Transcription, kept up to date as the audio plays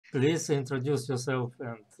Please introduce yourself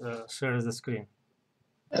and share the screen.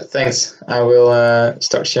 Thanks. I will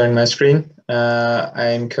start sharing my screen.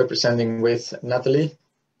 I'm co-presenting with Nathalie.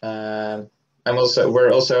 We're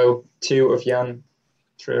also two of Jan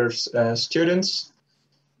Treur's students,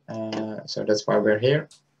 so that's why we're here.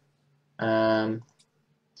 And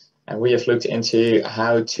we have looked into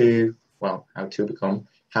how people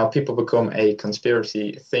become a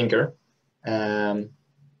conspiracy thinker. That's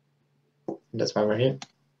why we're here.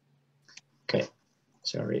 Okay,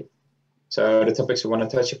 sorry. So the topics we want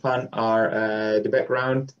to touch upon are the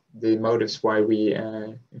background, the motives why we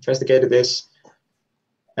investigated this.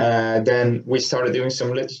 Then we started doing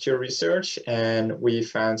some literature research and we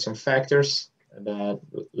found some factors that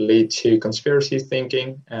lead to conspiracy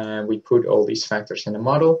thinking. And we put all these factors in a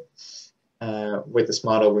model. With this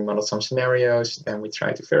model, we modeled some scenarios. Then we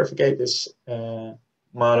tried to verify this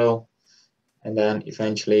model. And then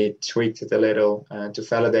eventually tweaked it a little to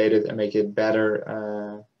validate it and make it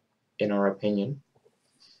better in our opinion.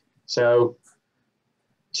 So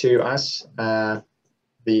to us,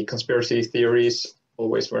 the conspiracy theories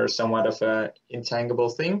always were somewhat of an intangible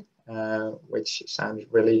thing, which sounded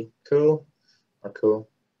really cool,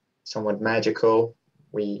 somewhat magical.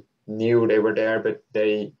 We knew they were there, but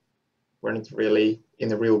they weren't really in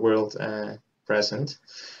the real world present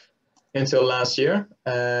until last year,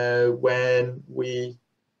 when we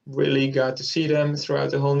really got to see them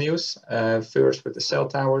throughout the whole news. First with the cell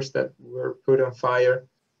towers that were put on fire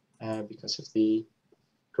because of the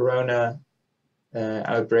corona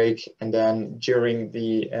outbreak, and then during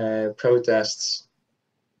the protests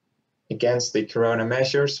against the corona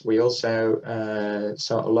measures, we also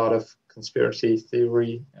saw a lot of conspiracy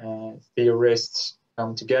theorists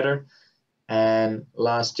come together. And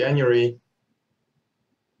last January,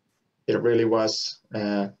 it really was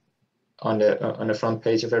on the front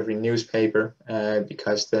page of every newspaper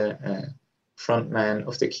because the frontman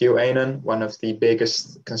of the QAnon, one of the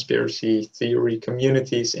biggest conspiracy theory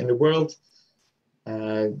communities in the world,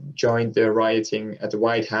 joined the rioting at the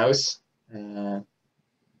White House, and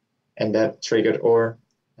that triggered our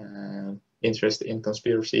interest in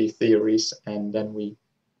conspiracy theories. And then we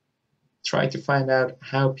tried to find out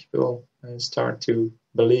how people start to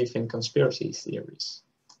believe in conspiracy theories.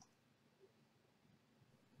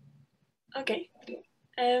 Okay,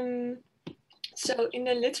 so in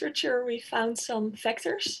the literature we found some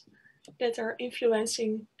factors that are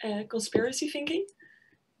influencing conspiracy thinking,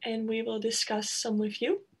 and we will discuss some with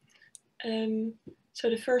you. So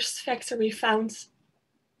the first factor we found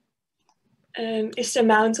is the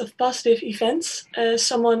amount of positive events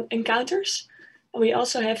someone encounters. And we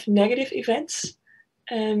also have negative events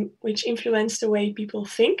which influence the way people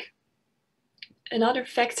think. Another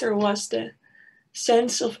factor was the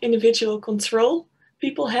sense of individual control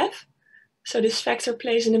people have. So this factor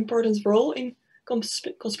plays an important role in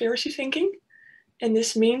conspiracy thinking. And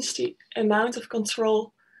this means the amount of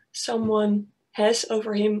control someone has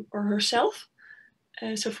over him or herself.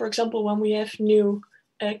 So for example, when we have new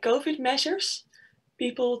COVID measures,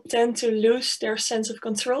 people tend to lose their sense of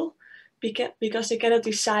control because they cannot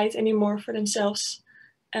decide anymore for themselves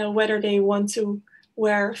whether they want to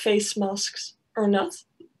wear face masks or not.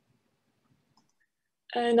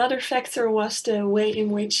 Another factor was the way in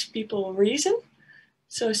which people reason.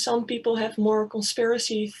 So some people have more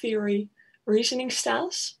conspiracy theory reasoning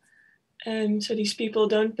styles. So these people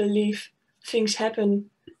don't believe things happen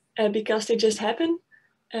because they just happen,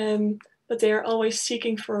 but they are always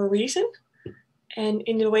seeking for a reason. And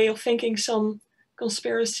in the way of thinking, some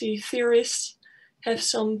conspiracy theorists have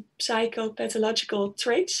some psychopathological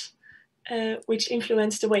traits which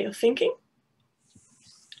influence the way of thinking.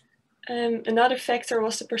 Another factor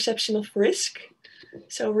was the perception of risk.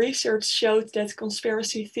 So research showed that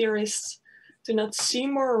conspiracy theorists do not see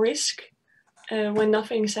more risk when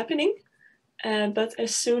nothing is happening, but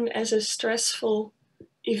as soon as a stressful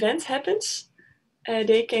event happens,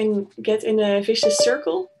 they can get in a vicious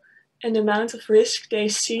circle, and the amount of risk they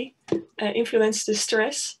see influences the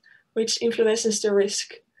stress, which influences the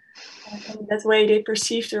risk. And that way they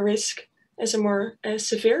perceive the risk as a more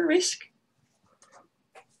severe risk.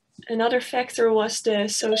 Another factor was the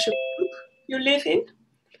social group you live in.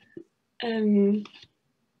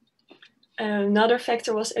 Another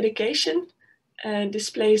factor was education.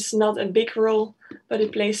 This plays not a big role, but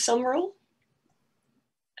it plays some role.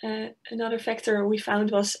 Another factor we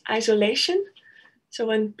found was isolation. So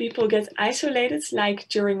when people get isolated, like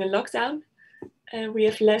during a lockdown, we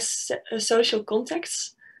have less social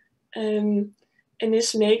contacts. And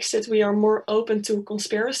this makes that we are more open to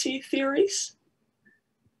conspiracy theories.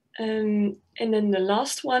 And then the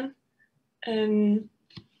last one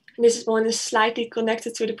This one is slightly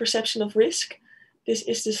connected to the perception of risk. This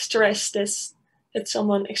is the stress that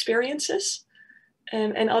someone experiences.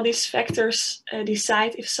 And all these factors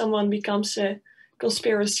decide if someone becomes a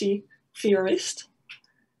conspiracy theorist.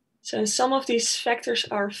 So some of these factors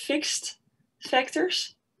are fixed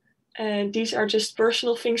factors. These are just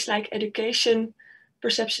personal things like education,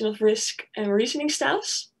 perception of risk, and reasoning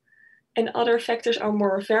styles. And other factors are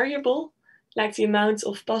more variable, like the amount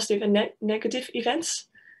of positive and negative events,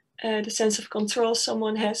 the sense of control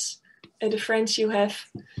someone has, the friends you have,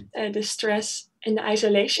 the stress and the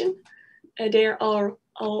isolation. They are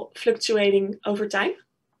all fluctuating over time.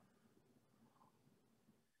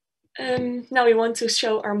 Now we want to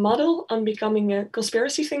show our model on becoming a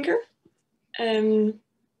conspiracy thinker.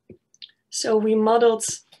 So we modeled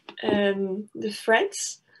the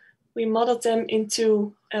friends. We modeled them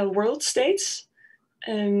into world states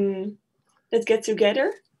that get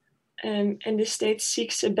together. And the state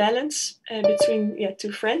seeks a balance between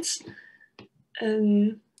two friends.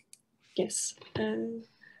 Yes.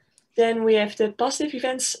 Then we have the positive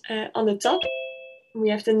events on the top. We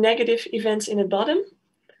have the negative events in the bottom.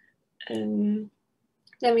 Then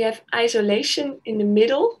we have isolation in the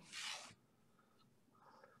middle.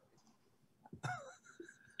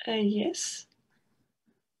 Yes.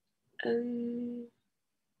 And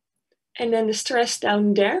then the stress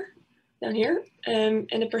down here. And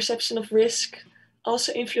the perception of risk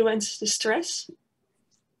also influences the stress.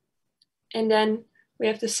 And then we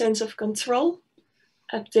have the sense of control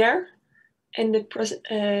up there, and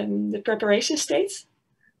the preparation state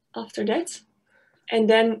after that. And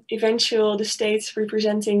then eventually the states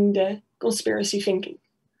representing the conspiracy thinking.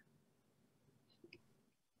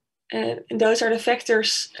 And those are the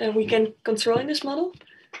factors we can control in this model.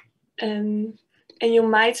 And you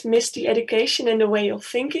might miss the education and the way of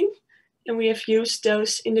thinking. And we have used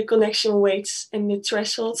those in the connection weights and the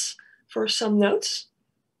thresholds for some nodes.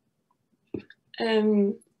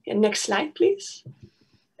 Next slide, please.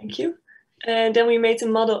 Thank you. And then we made the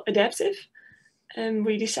model adaptive. And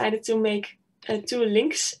we decided to make 2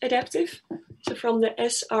 links adaptive. So from the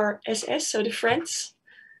SRSS, so the friends,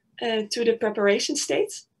 to the preparation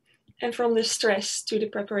state, and from the stress to the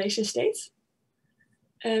preparation state.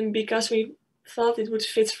 Because we thought it would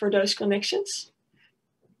fit for those connections.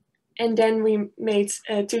 And then we made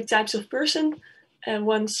 2 types of person,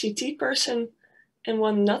 one CT person and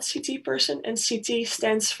one not CT person. And CT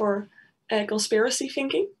stands for conspiracy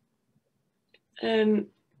thinking. And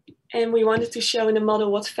we wanted to show in the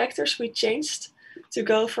model what factors we changed to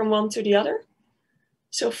go from one to the other.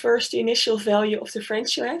 So first, the initial value of the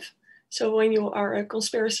friends you have. So when you are a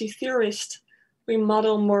conspiracy theorist, we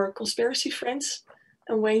model more conspiracy friends.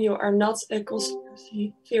 And when you are not a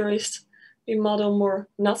conspiracy theorist, we model more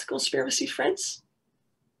not conspiracy friends.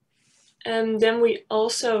 And then we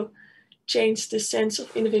also changed the sense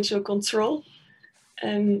of individual control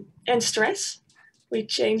and stress. We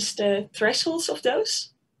changed the thresholds of those.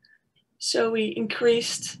 So we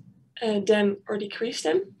increased them or decreased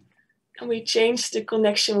them. And we changed the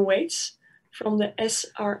connection weights from the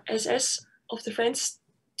SRSS of the friends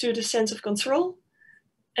to the sense of control,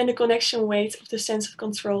 and the connection weight of the sense of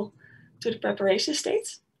control to the preparation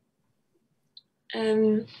state.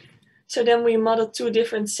 So then we modeled 2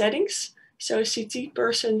 different settings. So CT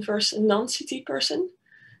person versus non-CT person.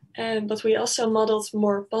 But we also modeled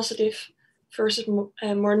more positive versus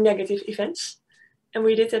more negative events. And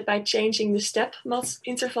we did that by changing the step mod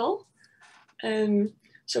interval.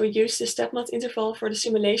 So we used the step mod interval for the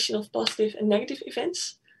simulation of positive and negative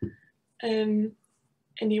events. And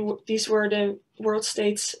these were the world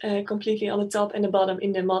states completely on the top and the bottom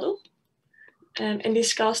in the model. And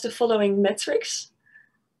discuss the following metrics.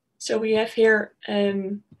 So we have here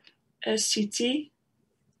a CT.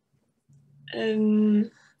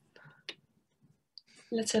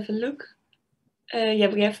 Let's have a look.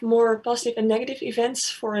 We have more positive and negative events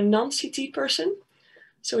for a non-CT person.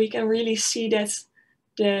 So we can really see that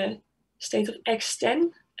the state of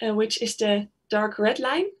X10, which is the dark red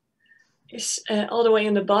line, is all the way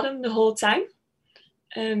on the bottom the whole time.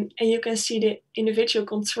 And you can see the individual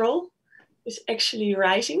control is actually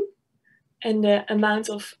rising. And the amount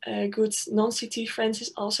of good non-CT friends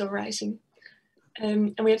is also rising.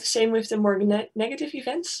 And we have the same with the more negative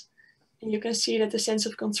events. And you can see that the sense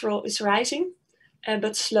of control is rising,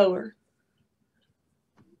 but slower.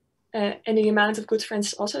 And the amount of good friends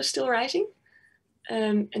is also still rising.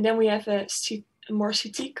 And then we have a more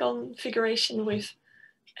CT configuration with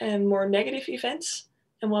more negative events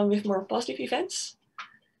and one with more positive events.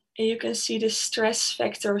 And you can see the stress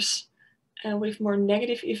factors with more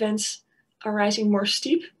negative events are rising more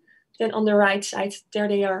steep than on the right side. There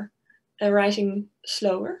they are rising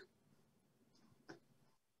slower.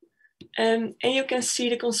 And you can see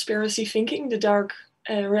the conspiracy thinking, the dark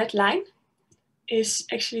red line, is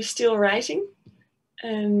actually still rising.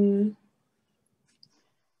 And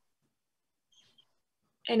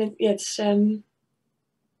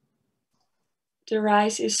the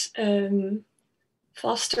rise is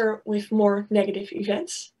faster with more negative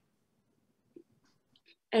events.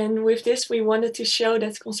 And with this, we wanted to show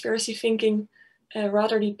that conspiracy thinking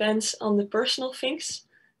rather depends on the personal things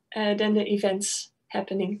than the events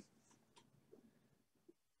happening.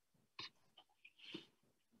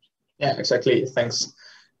 Yeah, exactly. Thanks.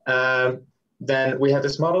 Then we had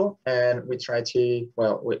this model, and we tried to,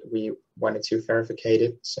 well, we wanted to verify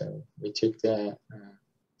it. So we took the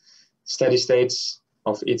steady states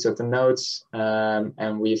of each of the nodes,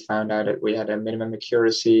 and we found out that we had a minimum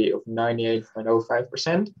accuracy of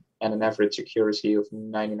 98.05% and an average accuracy of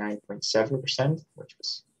 99.7%, which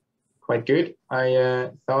was quite good, I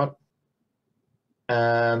thought.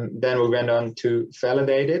 Then we went on to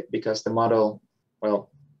validate it because the model, well,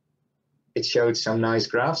 it showed some nice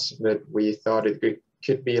graphs, but we thought it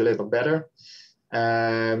could be a little better.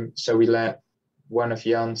 So we let one of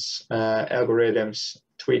Jan's algorithms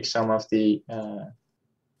tweak some of the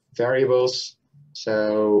variables.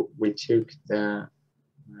 So we took the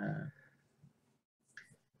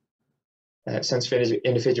sense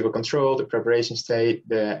individual control, the preparation state,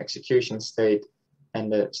 the execution state, and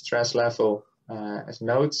the stress level as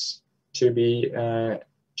nodes to be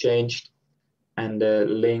changed, and the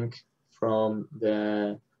link from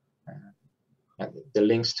the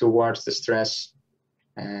links towards the stress,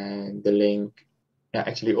 and the link,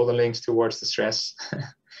 actually all the links towards the stress,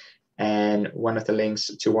 and one of the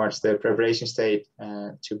links towards the preparation state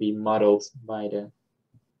to be modeled by the,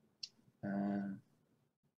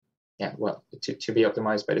 to be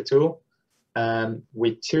optimized by the tool.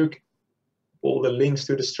 We took all the links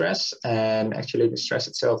to the stress, and actually the stress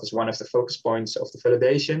itself is one of the focus points of the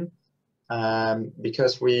validation.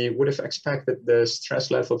 Because we would have expected the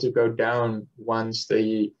stress level to go down once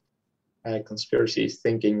the conspiracy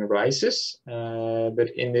thinking rises. But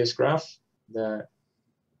in this graph, the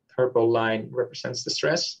purple line represents the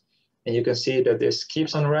stress. And you can see that this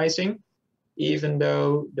keeps on rising, even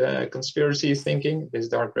though the conspiracy thinking, this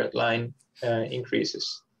dark red line,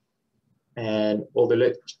 increases. And all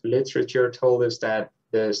the literature told us that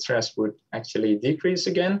the stress would actually decrease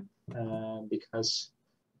again, because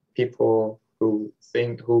people who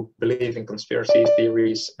believe in conspiracy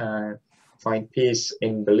theories find peace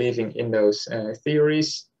in believing in those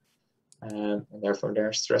theories, and therefore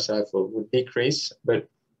their stress level would decrease. But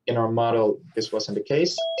in our model, this wasn't the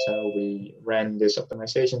case. So we ran this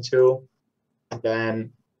optimization tool. And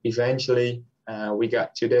then eventually we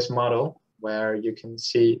got to this model where you can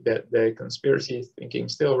see that the conspiracy thinking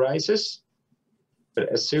still rises. But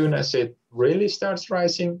as soon as it really starts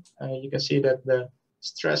rising, you can see that the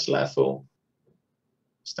stress level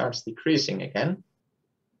starts decreasing again.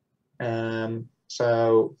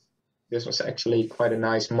 So this was actually quite a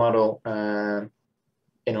nice model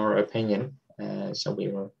in our opinion. So we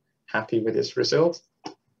were happy with this result.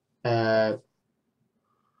 This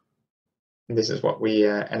is what we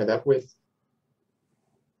ended up with.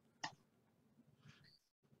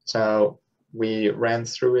 So we ran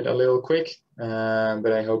through it a little quick,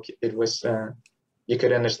 but I hope it was you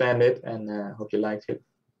could understand it, and hope you liked it.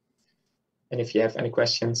 And if you have any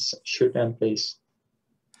questions, shoot them, please.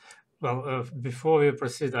 Well, before we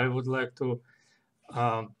proceed, I would like to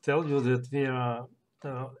tell you that we are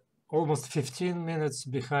almost 15 minutes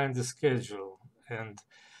behind the schedule, and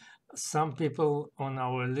some people on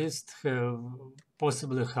our list have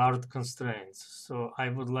possibly hard constraints. So I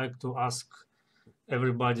would like to ask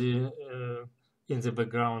everybody in the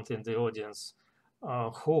background, in the audience,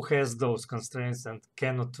 who has those constraints and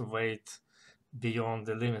cannot wait beyond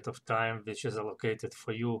the limit of time which is allocated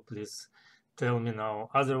for you. Please tell me now.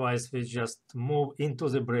 Otherwise, we just move into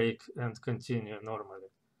the break and continue normally.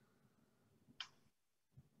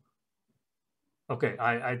 Okay,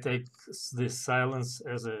 I take this silence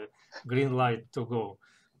as a green light to go.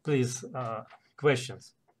 Please,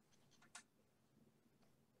 questions.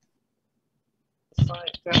 If I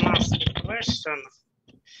can ask a question,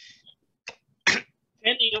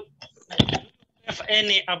 can you have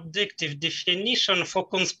any objective definition for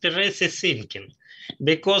conspiracy thinking,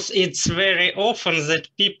 because it's very often that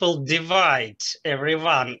people divide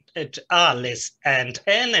everyone at allies and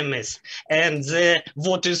enemies, and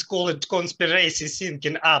what is called conspiracy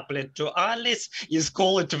thinking applied to allies is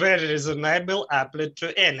called very reasonable applied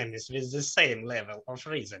to enemies with the same level of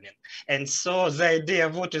reasoning. And so the idea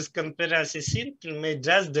of what is conspiracy thinking may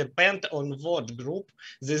just depend on what group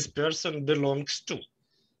this person belongs to,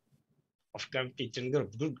 of competing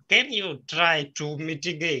group. Can you try to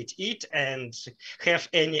mitigate it and have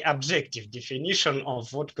any objective definition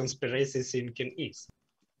of what conspiracy thinking is?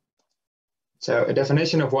 So a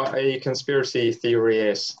definition of what a conspiracy theory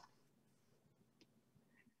is.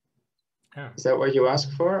 Yeah. Is that what you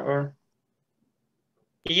asked for, or?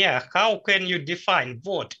 Yeah, how can you define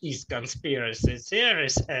what is conspiracy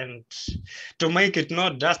theories and to make it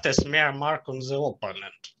not just a mere mark on the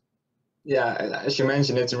opponent? Yeah, as you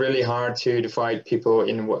mentioned, it's really hard to divide people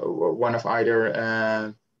in one of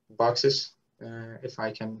either boxes, if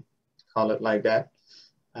I can call it like that.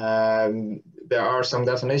 There are some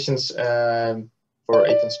definitions for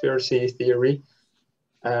a conspiracy theory,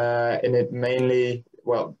 and it mainly,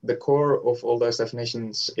 well, the core of all those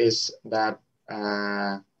definitions is that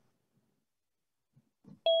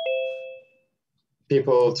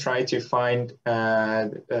people try to find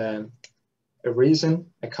a reason,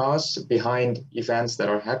 a cause behind events that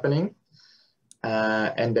are happening,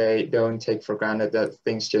 and they don't take for granted that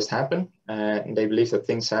things just happen, and they believe that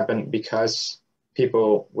things happen because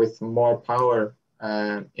people with more power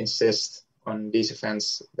insist on these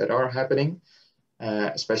events that are happening,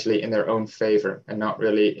 especially in their own favor and not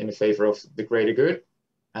really in the favor of the greater good.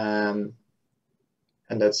 And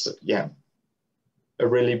that's, yeah, a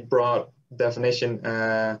really broad definition,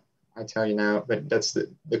 I tell you now, but that's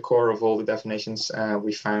the core of all the definitions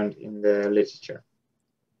we found in the literature.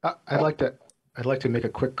 I'd like to make a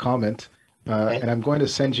quick comment, Okay. and I'm going to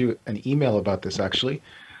send you an email about this actually.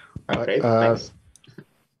 Okay, thanks.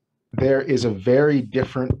 There is a very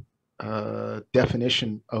different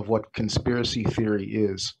definition of what conspiracy theory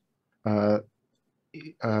is. I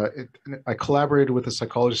collaborated with a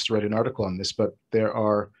psychologist to write an article on this, but there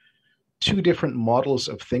are two different models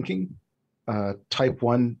of thinking. Type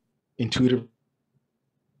 1, intuitive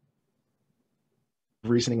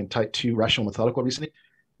reasoning, and type 2, rational methodical reasoning.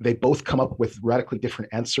 They both come up with radically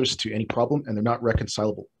different answers to any problem, and they're not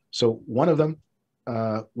reconcilable. So one of them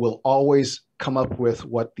will always come up with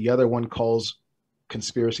what the other one calls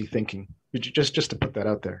conspiracy thinking. Just to put that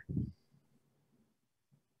out there.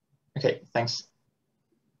 Okay, thanks.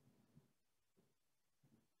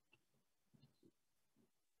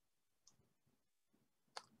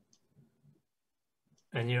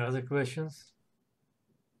 Any other questions?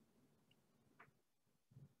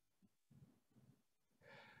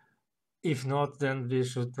 If not, then we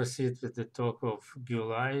should proceed with the talk of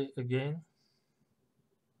Gulai again.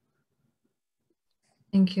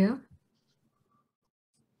 Thank you.